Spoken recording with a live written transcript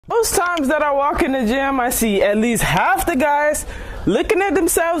Most times that I walk in the gym, I see at least half the guys looking at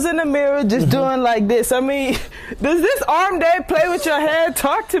themselves in the mirror, just doing like this. I mean, does this arm day play with your head?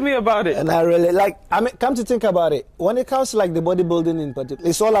 Talk to me about it. And I really like, come to think about it, when it comes to like the bodybuilding in particular,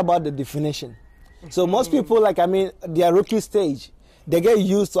 it's all about the definition. So most people, like, their rookie stage, they get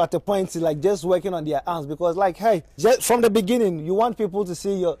used to at the point to like just working on their arms, because like, hey, just from the beginning, you want people to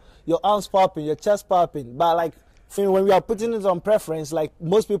see your arms popping, your chest popping. But like, when we are putting it on preference, like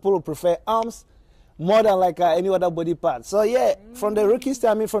most people will prefer arms more than like any other body part. So yeah, from the rookie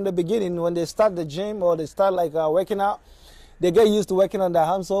stage, from the beginning, when they start the gym or they start like working out, they get used to working on their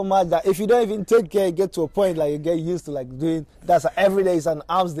arms so much that if you don't even take care, you get to a point like you get used to like doing, that's every day is an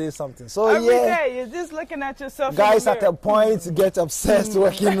arms day something. So every day, you're just looking at yourself. Guys at a point get obsessed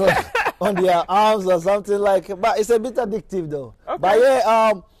working on their arms or something like, but it's a bit addictive though. Okay. But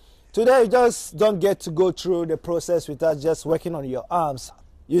yeah, today you just don't get to go through the process with us just working on your arms.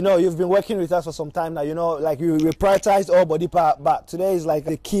 You know, you've been working with us for some time now, you know, like we prioritize all body part, but today is like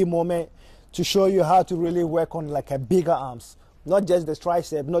the key moment to show you how to really work on like a bigger arms. Not just the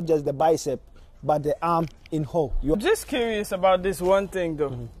tricep, not just the bicep, but the arm in whole. I'm just curious about this one thing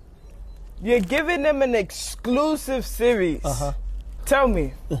though. You're giving them an exclusive series. Tell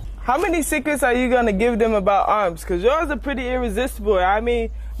me, how many secrets are you going to give them about arms? Because yours are pretty irresistible. I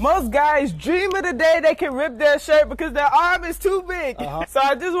mean, most guys dream of the day they can rip their shirt because their arm is too big. So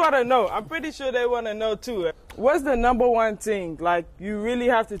I just want to know. I'm pretty sure they want to know too. What's the #1 thing like you really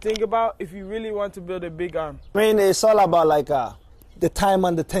have to think about if you really want to build a big arm? I mean, it's all about like the time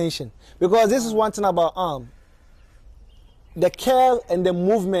and the tension. Because this is one thing about arm. The care and the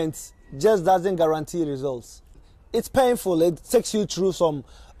movements just doesn't guarantee results. It's painful. It takes you through some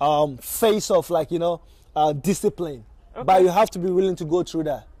phase of like, you know, discipline. Okay. But you have to be willing to go through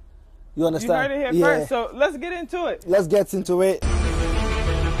that. You understand? You heard it here first, so let's get into it. Let's get into it.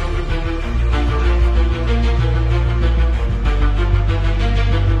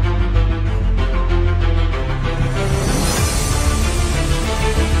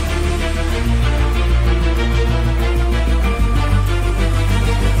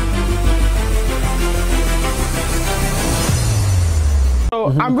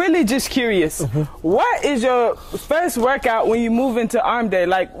 I'm really just curious. What is your first workout when you move into arm day?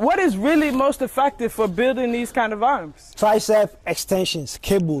 Like, what is really most effective for building these kind of arms? Tricep extensions,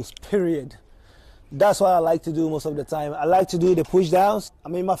 cables, period. That's what I like to do most of the time. I like to do the push downs. I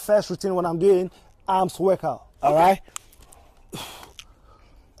mean, my first routine when I'm doing arms workout. All right?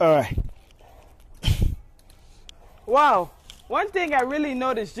 All right. Wow. One thing I really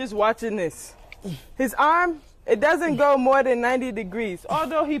noticed just watching this, his arm, it doesn't go more than 90 degrees.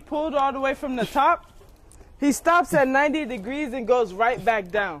 Although he pulled all the way from the top, he stops at 90 degrees and goes right back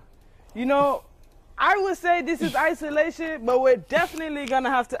down. You know, I would say this is isolation, but we're definitely going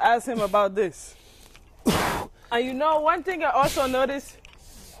to have to ask him about this. And you know, one thing I also noticed,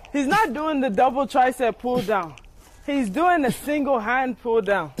 he's not doing the double tricep pull down. He's doing a single hand pull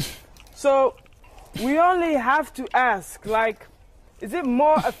down. So we only have to ask, like, is it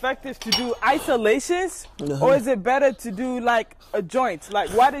more effective to do isolations or is it better to do like a joint?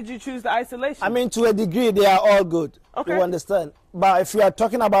 Like, why did you choose the isolation? I mean, to a degree, they are all good. Okay. You understand? But if you are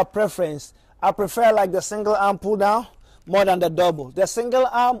talking about preference, I prefer like the single arm pull down more than the double. The single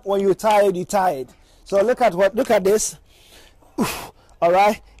arm, when you're tired, you're tired. So look at this. All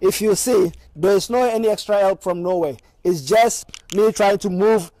right? If you see, there's no any extra help from nowhere. It's just me trying to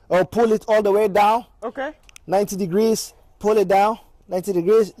move or pull it all the way down. Okay. 90 degrees, pull it down. 90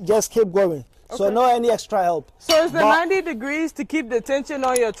 degrees, just keep going. Okay. So no any extra help. So is the 90 degrees to keep the tension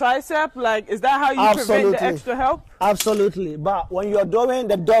on your tricep? Like, is that how you prevent the extra help? Absolutely. But when you're doing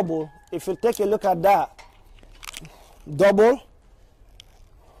the double, if you take a look at that, double,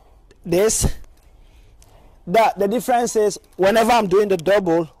 this, that, the difference is whenever I'm doing the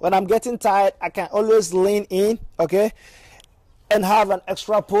double, when I'm getting tired, I can always lean in, okay, and have an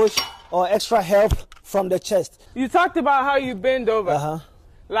extra push or extra help from the chest. You talked about how you bend over.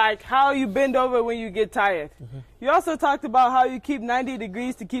 Like how you bend over when you get tired. You also talked about how you keep 90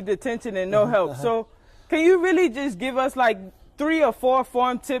 degrees to keep the tension and no help. So can you really just give us like 3 or 4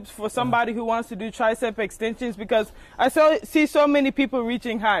 form tips for somebody who wants to do tricep extensions? Because I see so many people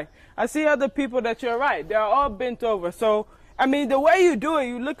reaching high. I see other people that you're right. They're all bent over. So, I mean, the way you do it,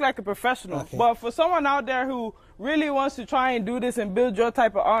 you look like a professional. But for someone out there who really wants to try and do this and build your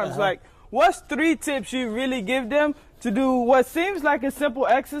type of arms, like, what's 3 tips you really give them to do what seems like a simple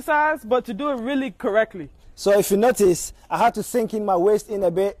exercise, but to do it really correctly? So if you notice, I had to sink in my waist in a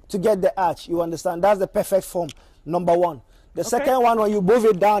bit to get the arch. You understand? That's the perfect form, #1. The second one, when you move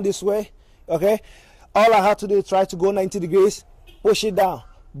it down this way, okay, all I have to do is try to go 90 degrees, push it down.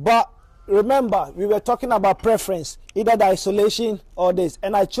 But remember, we were talking about preference, either the isolation or this,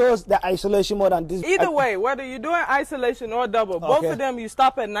 and I chose the isolation more than this. Either way, whether you're doing isolation or double, both of them you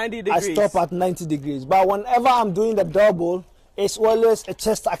stop at 90 degrees. I stop at 90 degrees. But whenever I'm doing the double, it's always a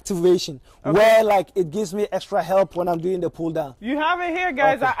chest activation where like it gives me extra help when I'm doing the pull down. You have it here,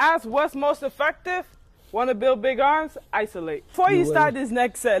 guys. I asked what's most effective. Want to build big arms? Isolate. Before you start this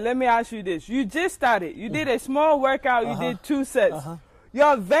next set, let me ask you this. You just started. You did a small workout. You did 2 sets.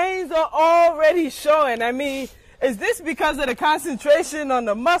 Your veins are already showing. I mean, is this because of the concentration on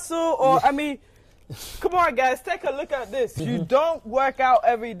the muscle? Or, I mean, come on, guys, take a look at this. You don't work out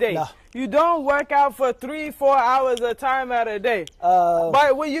every day. Nah. You don't work out for 3-4 hours a time out a day.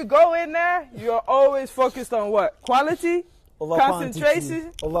 But when you go in there, you're always focused on what? Quality? Over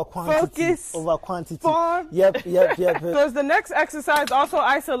concentration, over quantity, focus, over quantity. Form. Yep. So is the next exercise also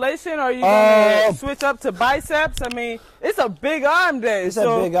isolation, or are you going to switch up to biceps? I mean, it's a big arm day. It's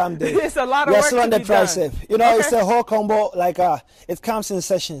a big arm day. It's a lot of work on the tricep. Done. You know, it's a whole combo. Like it comes in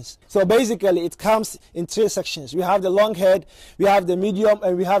sessions. So basically, it comes in 3 sections. We have the long head, we have the medium,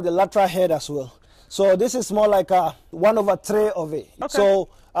 and we have the lateral head as well. So this is more like 1/3 of it. Okay. So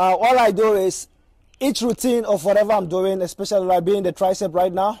all I do is, each routine of whatever I'm doing, especially like being the tricep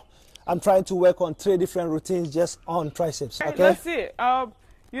right now, I'm trying to work on 3 different routines just on triceps. Okay, let's see.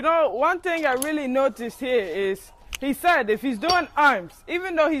 You know, one thing I really noticed here is he said if he's doing arms,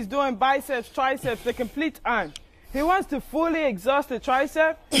 even though he's doing biceps, triceps, the complete arm, he wants to fully exhaust the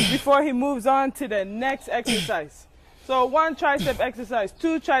tricep before he moves on to the next exercise. So 1 tricep exercise,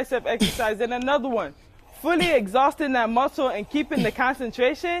 2 tricep exercise, and another one. Fully exhausting that muscle and keeping the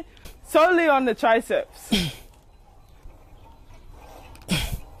concentration solely on the triceps.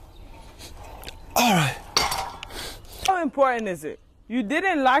 All right. How important is it? You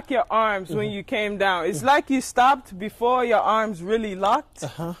didn't lock your arms when you came down. It's like you stopped before your arms really locked.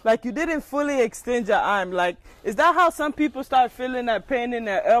 Like you didn't fully extend your arm. Like, is that how some people start feeling that pain in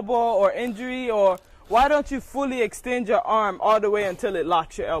their elbow or injury? Or why don't you fully extend your arm all the way until it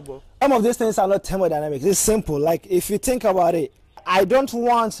locks your elbow? Some of these things are not thermodynamics. It's simple. Like if you think about it, I don't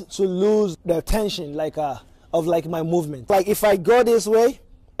want to lose the tension of my movement. Like if I go this way,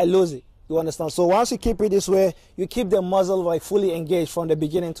 I lose it. You understand? So once you keep it this way, you keep the muscle like fully engaged from the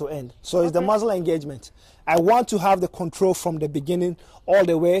beginning to end. So it's the muscle engagement. I want to have the control from the beginning all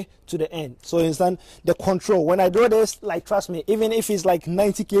the way to the end. So you understand? The control. When I do this, like trust me, even if it's like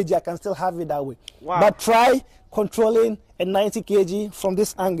 90 kg, I can still have it that way. Wow. But try controlling a 90 kg from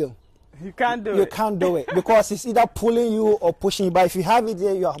this angle. You can't do it. You can't do it because it's either pulling you or pushing you. But if you have it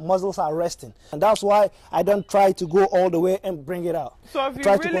there, your muscles are resting. And that's why I don't try to go all the way and bring it out. So if you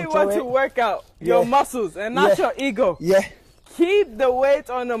really want to work out your muscles and not your ego, keep the weight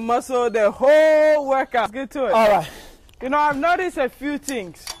on the muscle the whole workout. Get to it. All right. You know, I've noticed a few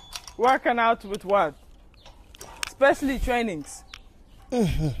things working out with what? Especially trainings.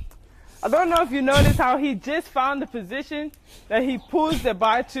 I don't know if you noticed how he just found the position that he pulls the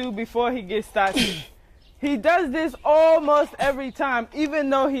bar to before he gets started. He does this almost every time,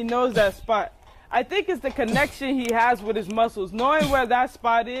 even though he knows that spot. I think it's the connection he has with his muscles, knowing where that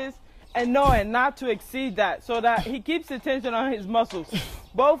spot is and knowing not to exceed that, so that he keeps the tension on his muscles,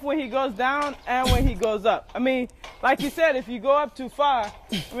 both when he goes down and when he goes up. I mean, like you said, if you go up too far,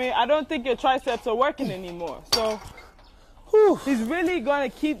 I mean, I don't think your triceps are working anymore. So he's really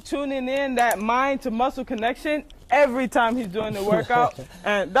going to keep tuning in that mind to muscle connection every time he's doing the workout.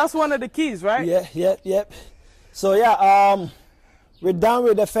 And that's one of the keys, right? Yep. So yeah, we're done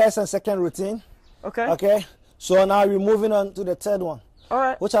with the first and second routine. Okay. So now we're moving on to the third one. All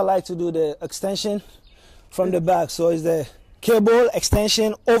right. Which I like to do the extension from the back. So it's the cable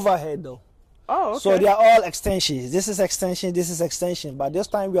extension overhead though. Oh, okay. So they are all extensions. This is extension, this is extension. But this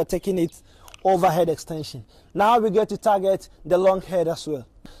time we are taking it overhead extension. Now we get to target the long head as well.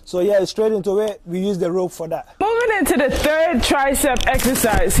 So yeah, straight into it, we use the rope for that. Moving into the third tricep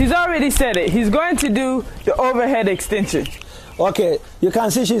exercise, he's already said it. He's going to do the overhead extension. Okay, you can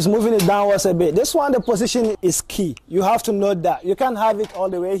see she's moving it downwards a bit. This one, the position is key. You have to note that. You can't have it all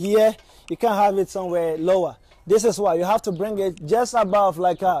the way here. You can't have it somewhere lower. This is why you have to bring it just above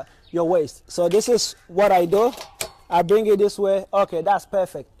like your waist. So this is what I do. I bring it this way. Okay, that's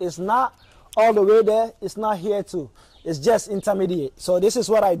perfect. It's not all the way there. It's not here too. It's just intermediate. So this is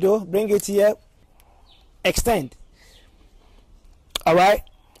what I do. Bring it here. Extend. All right.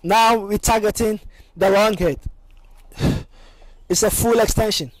 Now we're targeting the long head. It's a full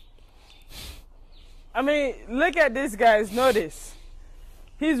extension. I mean, look at this, guys. Notice.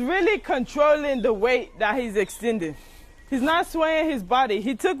 He's really controlling the weight that he's extending. He's not swaying his body.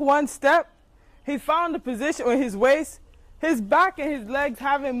 He took one step. He found the position with his waist. His back and his legs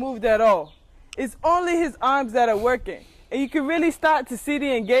haven't moved at all. It's only his arms that are working. And you can really start to see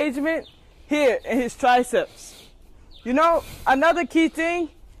the engagement here in his triceps. You know, another key thing,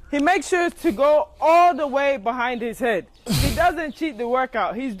 he makes sure to go all the way behind his head. He doesn't cheat the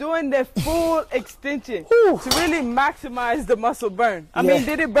workout. He's doing the full extension to really maximize the muscle burn. I mean,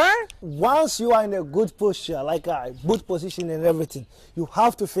 did it burn? Once you are in a good posture, like a good position and everything, you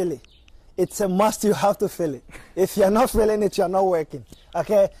have to feel it. It's a must, you have to feel it. If you're not feeling it, you're not working.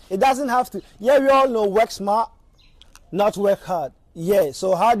 Okay? It doesn't have to. Yeah, we all know work smart, not work hard. Yeah,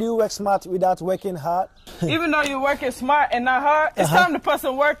 so how do you work smart without working hard? Even though you're working smart and not hard, it's time to put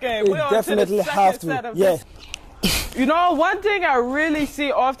some work in. We definitely have to. Yeah. You know, one thing I really see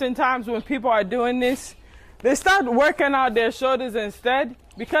oftentimes when people are doing this, they start working out their shoulders instead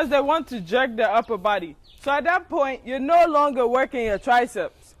because they want to jerk their upper body. So at that point, you're no longer working your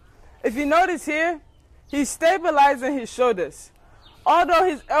triceps. If you notice here, he's stabilizing his shoulders. Although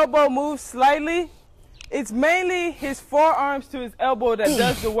his elbow moves slightly, it's mainly his forearms to his elbow that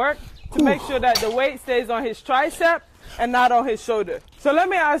does the work to make sure that the weight stays on his tricep and not on his shoulder. So let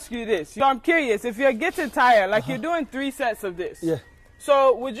me ask you this. So I'm curious, if you're getting tired, like you're doing 3 sets of this. Yeah.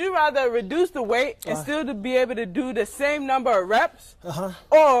 So would you rather reduce the weight and still to be able to do the same number of reps?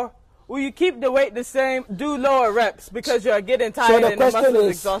 Or will you keep the weight the same, do lower reps because you're getting tired and the muscle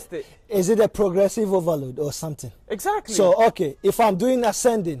is exhausted? Is it a progressive overload or something? Exactly. So, okay, if I'm doing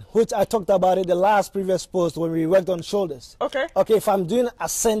ascending, which I talked about it the last previous post when we worked on shoulders. Okay. Okay, if I'm doing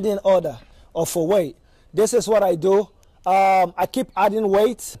ascending order or for weight, this is what I do. I keep adding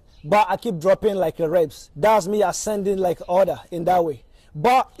weight, but I keep dropping like a reps. That's me ascending like order in that way.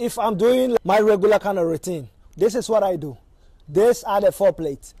 But if I'm doing my regular kind of routine, this is what I do. These are the 4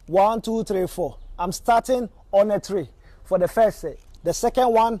 plates. 1, 2, 3, 4. I'm starting on a 3 for the first set. The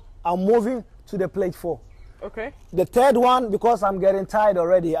second one, I'm moving to the plate 4. Okay. The third one, because I'm getting tired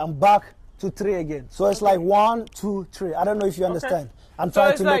already, I'm back to 3 again. So it's like 1, 2, 3. I don't know if you understand. I'm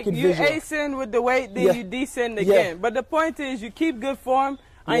trying to make it visual. So it's like you ascend with the weight, then you descend again. But the point is you keep good form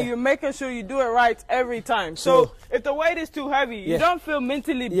and you're making sure you do it right every time. So if the weight is too heavy, you don't feel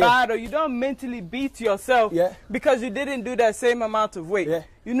mentally bad or you don't mentally beat yourself because you didn't do that same amount of weight.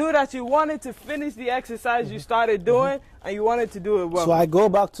 You knew that you wanted to finish the exercise you started doing and you wanted to do it well. So I go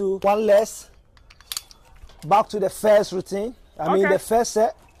back to one less, back to the first routine. I mean the first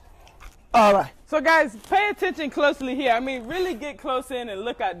set. All right. So guys, pay attention closely here. I mean, really get close in and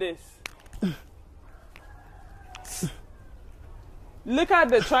look at this. Look at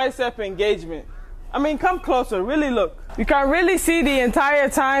the tricep engagement. I mean, come closer, really look. You can really see the entire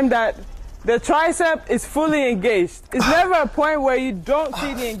time that the tricep is fully engaged. It's never a point where you don't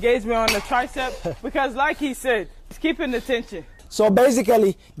see the engagement on the tricep because like he said, it's keeping the tension. So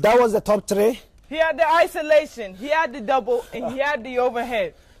basically, that was the top 3. He had the isolation, he had the double, and he had the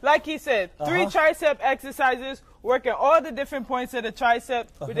overhead. Like he said, 3 tricep exercises, working all the different points of the tricep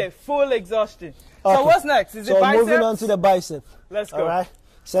with a full exhaustion. So what's next? Is it biceps? So moving on to the bicep. Let's go. All right.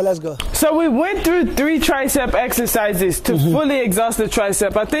 So let's go. So we went through 3 tricep exercises to fully exhaust the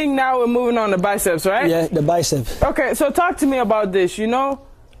tricep. I think now we're moving on to biceps, right? Yeah, the bicep. Okay, so talk to me about this. You know,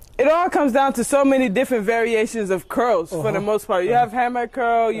 it all comes down to so many different variations of curls for the most part. You have hammer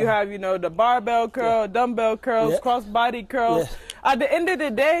curl, you have, you know, the barbell curl, dumbbell curls, cross body curls. At the end of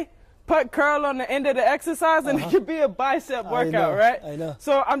the day, put curl on the end of the exercise and it could be a bicep workout, right? I know.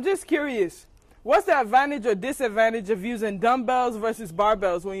 So I'm just curious. What's the advantage or disadvantage of using dumbbells versus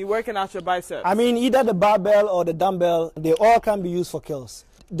barbells when you're working out your biceps? I mean, either the barbell or the dumbbell, they all can be used for curls.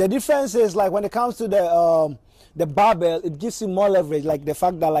 The difference is, like, when it comes to the barbell, it gives you more leverage. Like the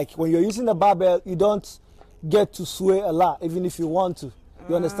fact that, like, when you're using the barbell, you don't get to sway a lot, even if you want to.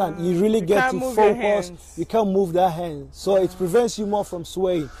 You understand? You really get to focus. You can't move that hand. So it prevents you more from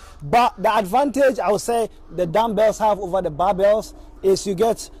swaying. But the advantage, I would say, the dumbbells have over the barbells is you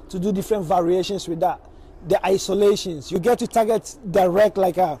get to do different variations with that. The isolations. You get to target direct,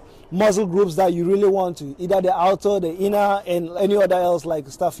 like, muscle groups that you really want to. Either the outer, the inner, and any other else, like,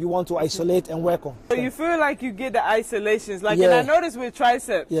 stuff you want to isolate and work on. So you feel like you get the isolations. Like, and I noticed with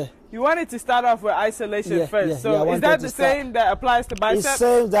triceps, you wanted to start off with isolation first. So is that the same that applies to bicep? It's the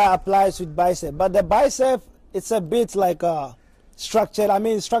same that applies with bicep. But the bicep, it's a bit like structured. I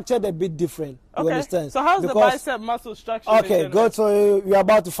mean, structured a bit different. You understand? So how's the bicep muscle structured? Okay, good. So we're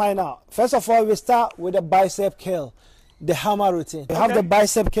about to find out. First of all, we start with the bicep curl, the hammer routine. We have the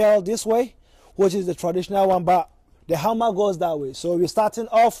bicep curl this way, which is the traditional one, but the hammer goes that way. So we're starting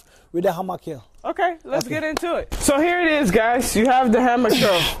off with the hammer curl. Okay, let's get into it. So here it is, guys. You have the hammer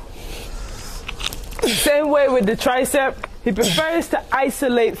curl. Same way with the tricep. He prefers to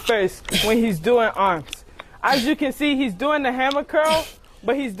isolate first when he's doing arms. As you can see, he's doing the hammer curl,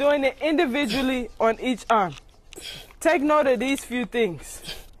 but he's doing it individually on each arm. Take note of these few things.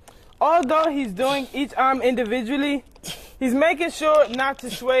 Although he's doing each arm individually, he's making sure not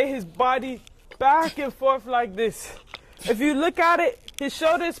to sway his body back and forth like this. If you look at it, his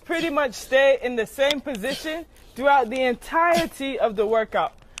shoulders pretty much stay in the same position throughout the entirety of the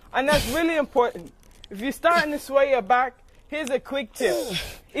workout. And that's really important. If you're starting to sway your back, here's a quick tip.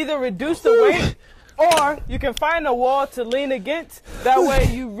 Either reduce the weight or you can find a wall to lean against. That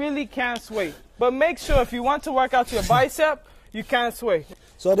way you really can't sway. But make sure if you want to work out your bicep, you can't sway.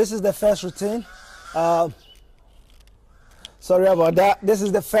 So this is the first routine. Sorry about that. This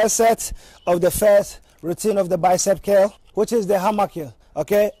is the first set of the first routine of the bicep curl, which is the hammer curl.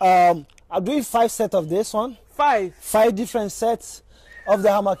 Okay. I'm doing 5 sets of this one. 5 different sets of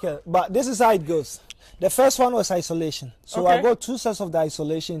the hammer curl. But this is how it goes. The first one was isolation. So I go 2 sets of the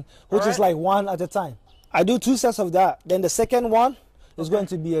isolation, which is like 1 at a time. I do 2 sets of that. Then the second one is going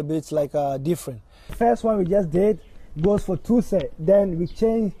to be a bit like different. First one we just did goes for 2 sets. Then we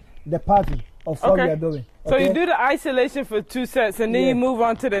change the pattern of what we are doing. So you do the isolation for 2 sets and then you move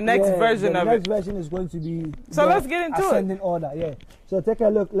on to the next version of it. The next version is going to be so let's get into ascending order. Yeah. So take a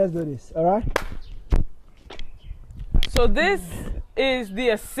look. Let's do this. All right. So this is the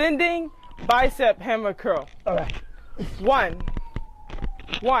ascending bicep hammer curl. All right. 1.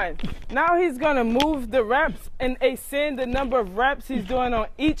 Now he's gonna move the reps and ascend the number of reps he's doing on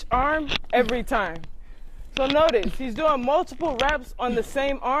each arm every time. So notice he's doing multiple reps on the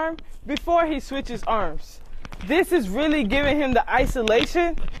same arm before he switches arms. This is really giving him the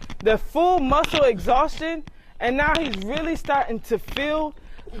isolation, the full muscle exhaustion, and now he's really starting to feel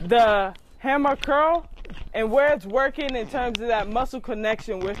the hammer curl and where it's working in terms of that muscle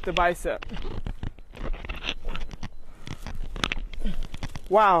connection with the bicep.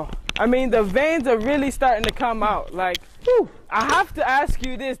 Wow. I mean, the veins are really starting to come out. Like, whew, I have to ask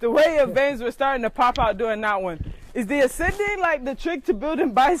you this, the way your veins were starting to pop out doing that one, is the ascending like the trick to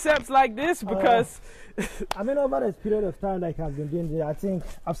building biceps like this? Because I mean, over this period of time like I've been doing it, I think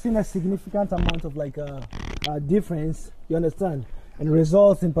I've seen a significant amount of like difference, you understand? And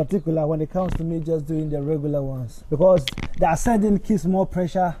results in particular when it comes to me just doing the regular ones, because the ascending keeps more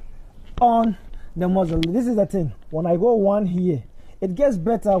pressure on the muscle. This is the thing, when I go 1 here, it gets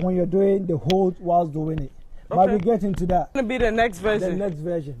better when you're doing the hold whilst doing it. But we get into that. It's going to be the next version. The next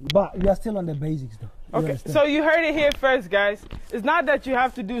version. But we are still on the basics though. Okay, so you heard it here first, guys. It's not that you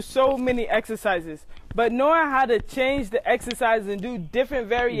have to do so many exercises, but knowing how to change the exercise and do different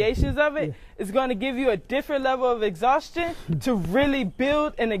variations of it is going to give you a different level of exhaustion to really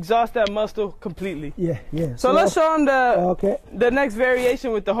build and exhaust that muscle completely. Yeah. So let's show them the next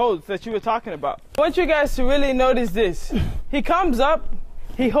variation with the holds that you were talking about. I want you guys to really notice this. He comes up,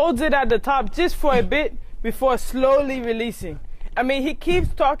 he holds it at the top just for a bit before slowly releasing. I mean, he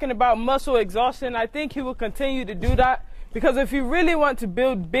keeps talking about muscle exhaustion. I think he will continue to do that because if you really want to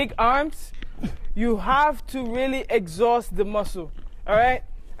build big arms, you have to really exhaust the muscle, all right?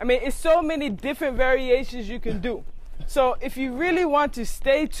 I mean, it's so many different variations you can do. So if you really want to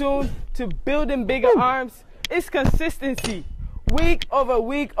stay tuned to building bigger arms, it's consistency. Week over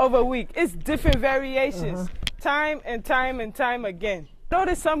week over week. It's different variations, time and time and time again.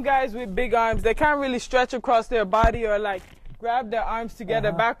 Notice some guys with big arms, they can't really stretch across their body or like grab their arms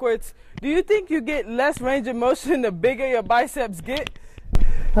together backwards. Do you think you get less range of motion the bigger your biceps get?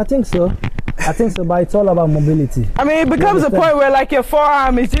 I think so. But it's all about mobility. I mean, it becomes a point where like your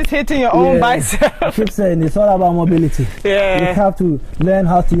forearm is just hitting your own bicep. I keep saying it's all about mobility. Yeah. You have to learn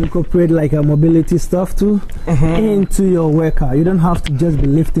how to incorporate like a mobility stuff too into your workout. You don't have to just be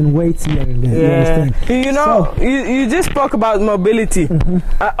lifting weights here and there. You understand? You know, you just spoke about mobility.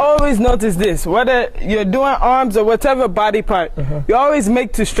 I always notice this, whether you're doing arms or whatever body part, you always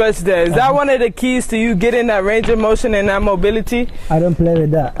make to stretch there. Is that one of the keys to you getting that range of motion and that mobility? I don't play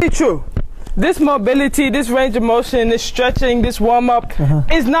with that. It's true. This mobility, this range of motion, this stretching, this warm-up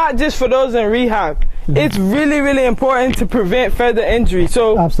is not just for those in rehab. It's really, really important to prevent further injury.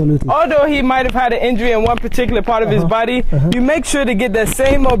 So although he might have had an injury in one particular part of his body, you make sure to get that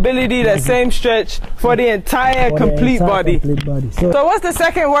same mobility, that same stretch for the entire complete body. So what's the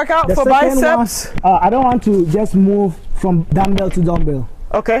second workout for biceps? I don't want to just move from dumbbell to dumbbell.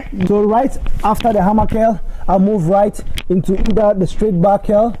 Okay. So right after the hammer curl, I'll move right into either the straight bar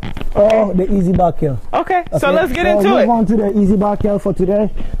curl or the easy bar curl. Okay, so let's get into it. Move on to the easy bar curl for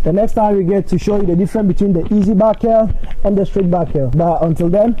today. The next time we get to show you the difference between the easy bar curl and the straight bar curl. But until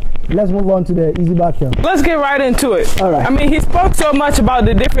then, let's move on to the easy bar curl. Let's get right into it. All right. I mean, he spoke so much about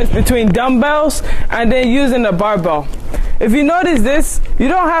the difference between dumbbells and then using a barbell. If you notice this, you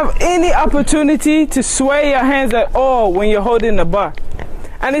don't have any opportunity to sway your hands at all when you're holding the bar.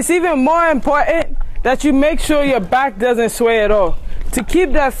 And it's even more important that you make sure your back doesn't sway at all, to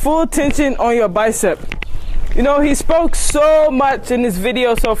keep that full tension on your bicep. You know, he spoke so much in this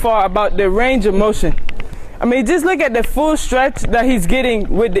video so far about the range of motion. I mean, just look at the full stretch that he's getting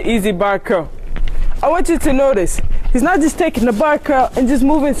with the easy bar curl. I want you to notice, he's not just taking the bar curl and just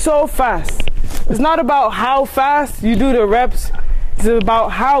moving so fast. It's not about how fast you do the reps, it's about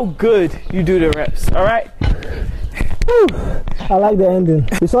how good you do the reps, all right? I like the ending.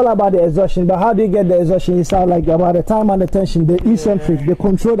 It's all about the exhaustion, but how do you get the exhaustion? It's all like about the time and the tension, the eccentric, the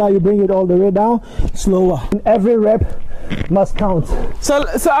control that you bring it all the way down, slower. And every rep must count. So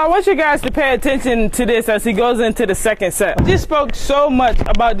I want you guys to pay attention to this as he goes into the second set. He just spoke so much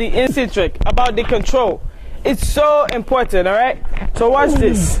about the eccentric, about the control. It's so important, all right? So watch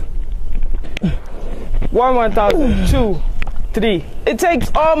this. 1,000, 2, 3. It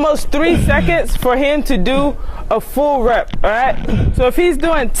takes almost 3 seconds for him to do a full rep, all right? So if he's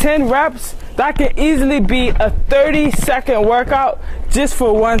doing 10 reps, that can easily be a 30-second workout just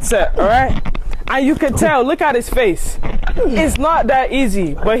for one set, all right? And you can tell, look at his face. It's not that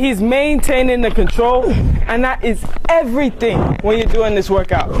easy, but he's maintaining the control, and that is everything when you're doing this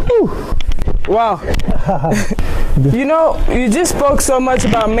workout. Wow. You know, you just spoke so much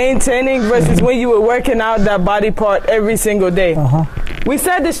about maintaining versus when you were working out that body part every single day. We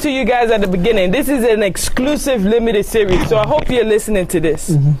said this to you guys at the beginning. This is an exclusive limited series, so I hope you're listening to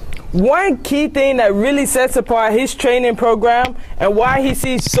this. One key thing that really sets apart his training program and why he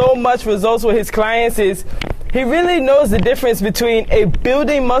sees so much results with his clients is he really knows the difference between a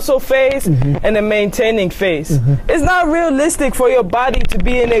building muscle phase and a maintaining phase. It's not realistic for your body to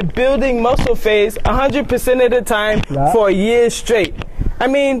be in a building muscle phase 100% of the time for a year straight. I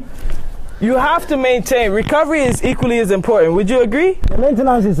mean, you have to maintain. Recovery is equally as important. Would you agree? The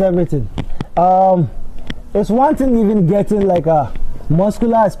maintenance is everything. It's one thing even getting like a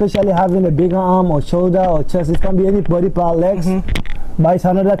muscular, especially having a bigger arm or shoulder or chest. It can be any body part, legs. But it's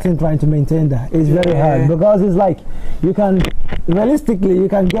another thing trying to maintain that. It's very hard because it's like you can, realistically, you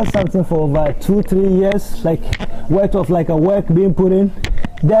can get something for over 2-3 years, like worth of like a work being put in.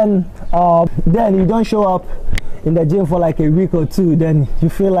 Then you don't show up in the gym for like a week or two. Then you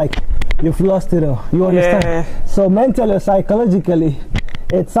feel like you've lost it all. You understand? So mentally or psychologically,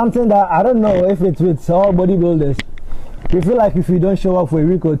 it's something that I don't know if it's with all bodybuilders. You feel like if you don't show up for a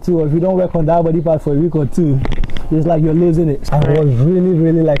week or two, or if you don't work on that body part for a week or two, it's like you're losing it. I was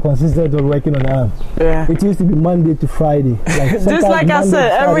really like consistent on working on arms. It used to be Monday to Friday. Like just like I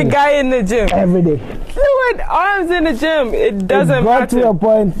said, every guy in the gym. Every day. Fluid arms in the gym. It doesn't matter. Got to a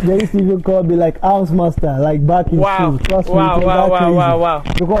point they used to even call me like arms master, like back in school. Trust me, wow.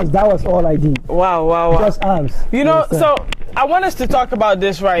 Because that was all I did. Wow. Just arms. You know, so I want us to talk about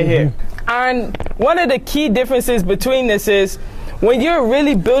this right here. And one of the key differences between this is when you're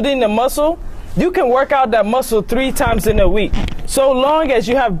really building the muscle, you can work out that muscle 3 times in a week. So long as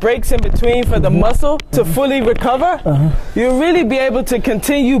you have breaks in between for the muscle to fully recover, you'll really be able to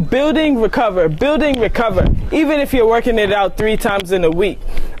continue building, recover, even if you're working it out 3 times in a week.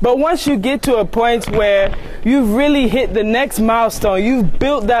 But once you get to a point where you've really hit the next milestone, you've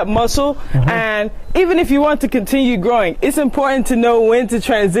built that muscle, and even if you want to continue growing, it's important to know when to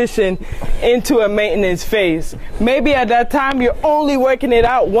transition into a maintenance phase. Maybe at that time you're only working it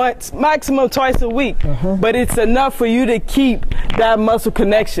out once, maximum twice a week, but it's enough for you to keep that muscle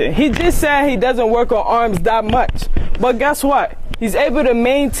connection. He just said he doesn't work on arms that much, but guess what? He's able to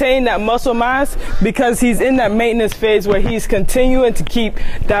maintain that muscle mass because he's in that maintenance phase where he's continuing to keep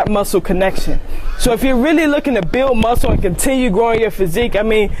that muscle connection. So if you're really looking to build muscle and continue growing your physique, I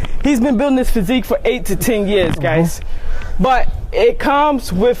mean, he's been building this physique for 8 to 10 years, guys. But it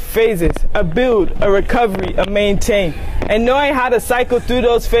comes with phases, a build, a recovery, a maintain. And knowing how to cycle through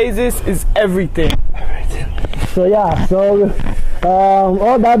those phases is everything. So yeah,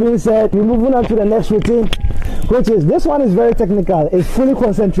 all that being said, we're moving on to the next routine, which is, this one is very technical. It's fully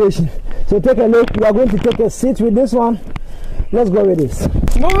concentration. So take a look. We are going to take a seat with this one. Let's go with this.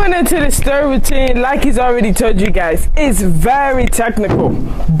 Moving into the third routine, like he's already told you guys, it's very technical.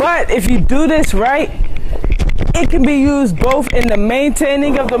 But if you do this right, it can be used both in the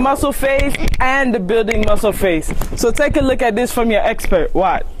maintaining of the muscle phase and the building muscle phase. So take a look at this from your expert,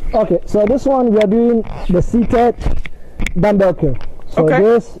 Watt. Okay, so this one we are doing the seated dumbbell curl. So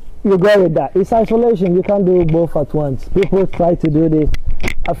this, you go with that. It's isolation. You can't do both at once. People try to do this.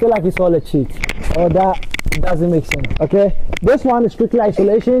 I feel like it's all a cheat. Or that doesn't make sense. Okay, this one is strictly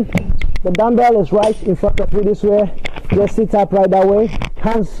isolation. The dumbbell is right in front of you this way. Just sit up right that way.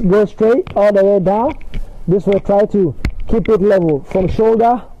 Hands go straight all the way down. This way, try to keep it level from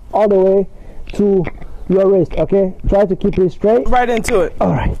shoulder all the way to your wrist, okay? Try to keep it straight. Right into it.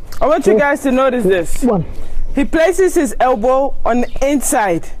 All right. I want you guys to notice this. One. He places his elbow on the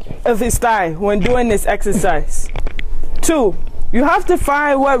inside of his thigh when doing this exercise. 2, you have to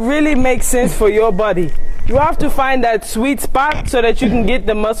find what really makes sense for your body. You have to find that sweet spot so that you can get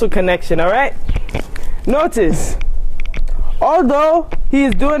the muscle connection, all right? Notice, although he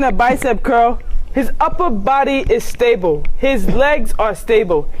is doing a bicep curl, his upper body is stable. His legs are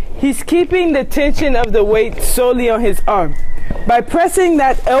stable. He's keeping the tension of the weight solely on his arm. By pressing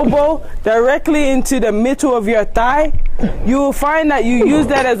that elbow directly into the middle of your thigh, you will find that you use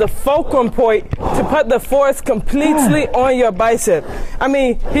that as a fulcrum point to put the force completely on your bicep. I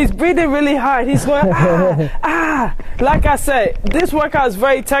mean, he's breathing really hard. He's going, Like I said, this workout is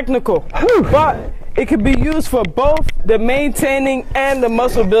very technical, but it can be used for both the maintaining and the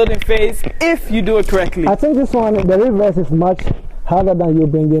muscle building phase if you do it correctly. I think this one, the reverse is much harder than you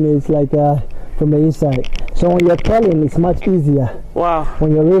bringing it. It's like from the inside. So when you're curling, it's much easier. Wow.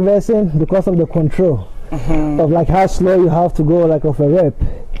 When you're reversing, because of the control of like how slow you have to go, like of a rep.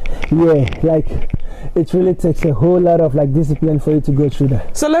 Yeah, like it really takes a whole lot of like discipline for you to go through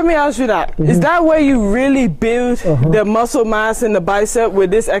that. So let me ask you that. Is that where you really build the muscle mass in the bicep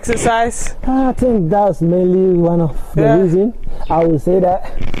with this exercise? I think that's mainly one of the reasons. I would say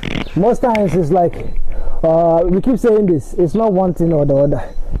that most times it's like, we keep saying this, it's not one thing or the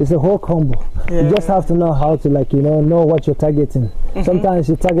other. It's a whole combo. You just have to know how to like, know what you're targeting. Sometimes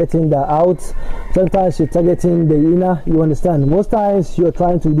you're targeting the outs, sometimes you're targeting the inner, you understand. Most times you're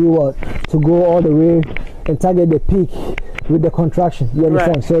trying to do what? To go all the way and target the peak with the contraction, you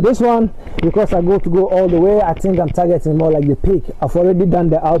understand. Right. So this one, because I go all the way, I think I'm targeting more like the peak. I've already done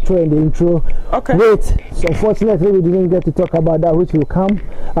the outro and the intro. Okay. Wait, so unfortunately we didn't get to talk about that, which will come.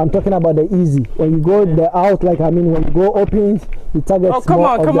 I'm talking about the easy. When you go the out, like when you go open, you target come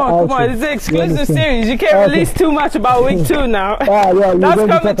on. It's an exclusive series. You can't release too much about week 2 now. That's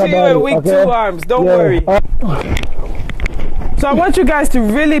coming to you in week 2 arms. Don't worry. So I want you guys to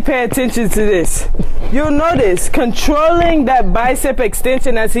really pay attention to this. You'll notice controlling that bicep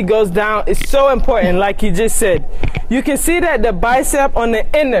extension as he goes down is so important, like he just said. You can see that the bicep on the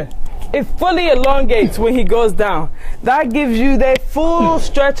inner, it fully elongates when he goes down. That gives you the full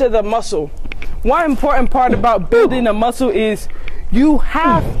stretch of the muscle. One important part about building a muscle is you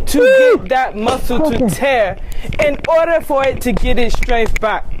have to get that muscle to tear in order for it to get its strength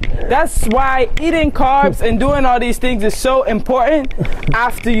back. That's why eating carbs and doing all these things is so important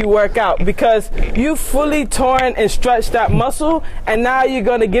after you work out, because you fully torn and stretched that muscle, and now you're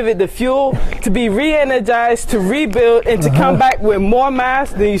going to give it the fuel to be re-energized, to rebuild, and to come back with more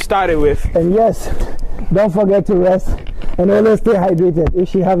mass than you started with. And yes, don't forget to rest and always stay hydrated,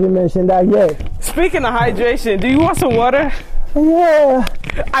 if you haven't mentioned that yet. Speaking of hydration, do you want some water? Yeah.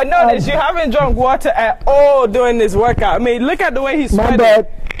 I noticed you haven't drunk water at all during this workout. I mean, look at the way he's sweating. My bad.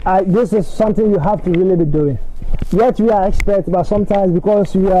 This is something you have to really be doing. Yet we are experts, but sometimes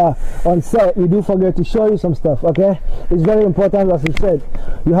because we are on set, we do forget to show you some stuff, okay? It's very important, as you said.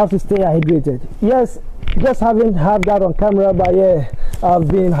 You have to stay hydrated. Yes, just haven't had that on camera, but yeah, I've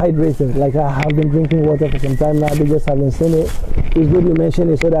been hydrated. Like I have been drinking water for some time now. They just haven't seen it. It's good you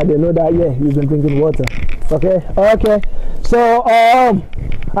mention it so that they know that, yeah, you've been drinking water. Okay? Okay. So,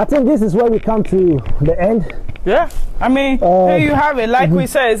 I think this is where we come to the end. Yeah, I mean, here you have it. Like we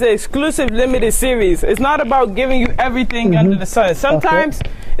said, it's an exclusive limited series. It's not about giving you everything under the sun. Sometimes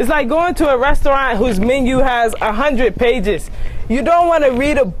it's like going to a restaurant whose menu has 100 pages. You don't want to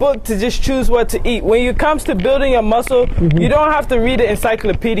read a book to just choose what to eat. When it comes to building a muscle, you don't have to read an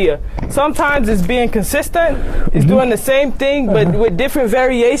encyclopedia. Sometimes it's being consistent, it's doing the same thing but with different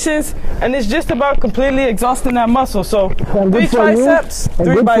variations, and it's just about completely exhausting that muscle. So 3 triceps,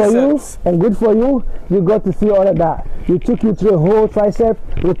 3 biceps. And good for you, you got to see all of that. You took you through a whole tricep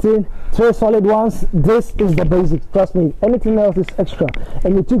routine, 3 solid ones. This is the basics, trust me. Anything else is extra.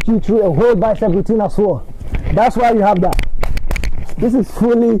 And you took you through a whole bicep routine as well. That's why you have that. This is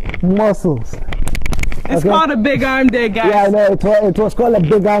fully muscles. It's called a big arm day, guys. Yeah, I know. It was called a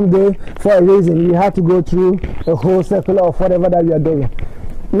big arm day for a reason. You have to go through a whole circle of whatever that you are doing.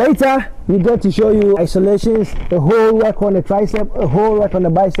 Later, we get to show you isolations, a whole work on the tricep, a whole work on the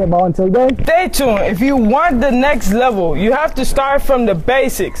bicep. But until then, stay tuned. If you want the next level, you have to start from the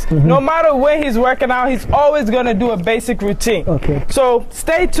basics. No matter where he's working out, he's always going to do a basic routine. Okay. So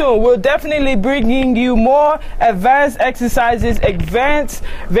stay tuned. We'll definitely bringing you more advanced exercises, advanced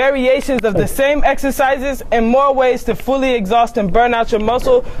variations of the same exercises, and more ways to fully exhaust and burn out your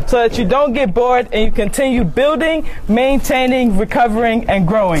muscle so that you don't get bored and you continue building, maintaining, recovering, and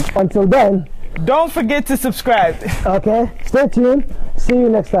growing. Until then, Don't forget to subscribe. Okay, stay tuned. See you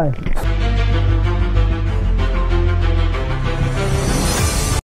next time.